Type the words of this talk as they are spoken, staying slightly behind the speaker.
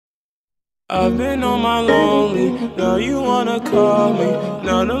I've been on my lonely, now you wanna call me.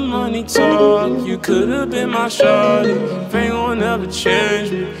 Now the money talk, you could've been my shawty. Fame won't ever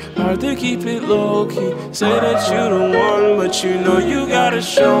change me, hard to keep it low-key. Say that you the one, but you know you gotta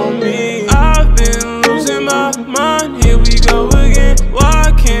show me. I've been losing my mind, here we go again.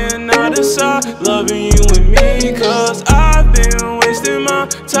 Why can't I decide loving you and me? Cause I've been wasting my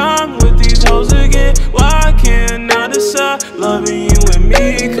time with these hoes again. Why can't I decide loving you and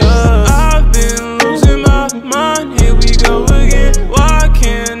me? Cause I've been losing my mind, here we go again. Why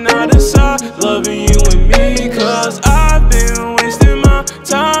can't I decide loving you and me? Cause I've been wasting my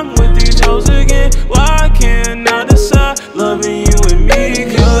time with these hoes again. Why can't I decide loving you and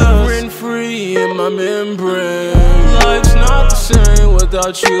me? Cause rent free in my membrane. Life's not the same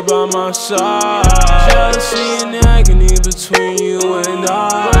without you by my side. Jealousy and agony between you and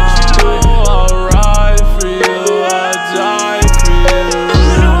I. But you know I'll ride for you, I'll die for you. I'm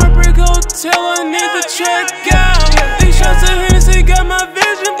in a heartbreak hotel, I need to check out. These shots of Hennessy got my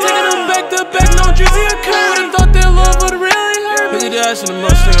vision taking them back to back, no drizzy occur. Would've thought that love would really hurt. Look at the ass in the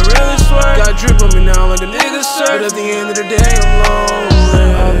Mustang, really swear. Got drip on me now like a nigga search. But at the end of the day, I'm lonely.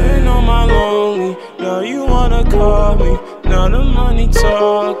 I've been on my lonely, now you wanna call me. Now the money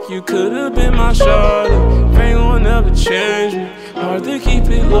talk, you could've been my shawty. Fame won't never change me, hard to keep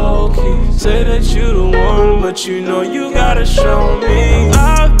it low-key. Say that you the one, but you know you gotta show me.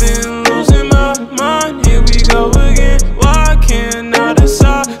 I've been losing my mind, here we go again. Why can't I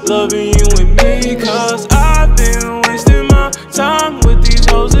decide loving you and me? Cause I've been wasting my time with these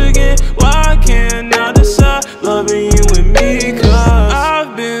hoes again. Why can't I decide loving you and me? Cause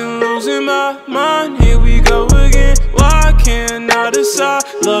I've been losing my mind, here we go again. Why can't I decide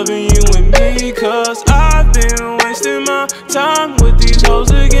loving you and me? Cause I've been wasting my time with these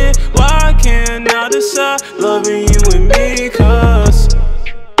hoes again. Why can't I decide loving you and me? Cause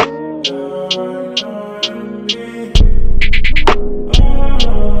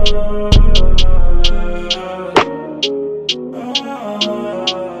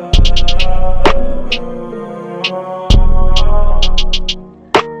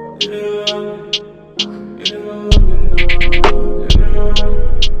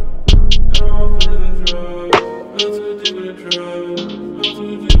I'm feeling drugs, that's a different drug.